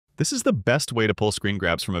This is the best way to pull screen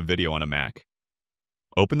grabs from a video on a Mac.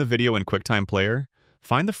 Open the video in QuickTime Player,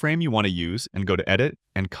 find the frame you want to use, and go to Edit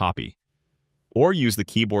and Copy. Or use the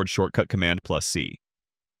keyboard shortcut Command plus C.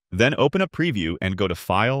 Then open up Preview and go to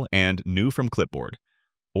File and New from Clipboard.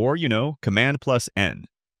 Or, Command plus N.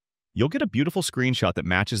 You'll get a beautiful screenshot that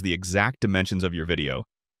matches the exact dimensions of your video,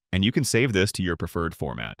 and you can save this to your preferred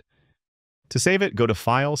format. To save it, go to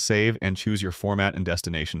File, Save, and choose your format and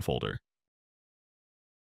destination folder.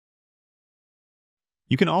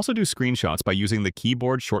 You can also do screenshots by using the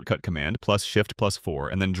keyboard shortcut command plus Shift plus 4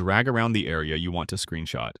 and then drag around the area you want to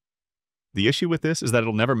screenshot. The issue with this is that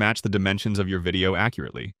it'll never match the dimensions of your video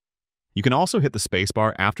accurately. You can also hit the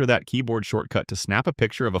spacebar after that keyboard shortcut to snap a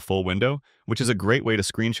picture of a full window, which is a great way to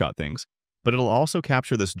screenshot things, but it'll also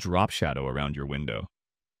capture this drop shadow around your window.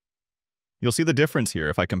 You'll see the difference here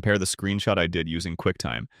if I compare the screenshot I did using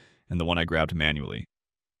QuickTime and the one I grabbed manually.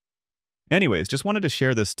 Anyways, just wanted to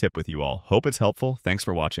share this tip with you all. Hope it's helpful. Thanks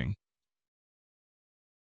for watching.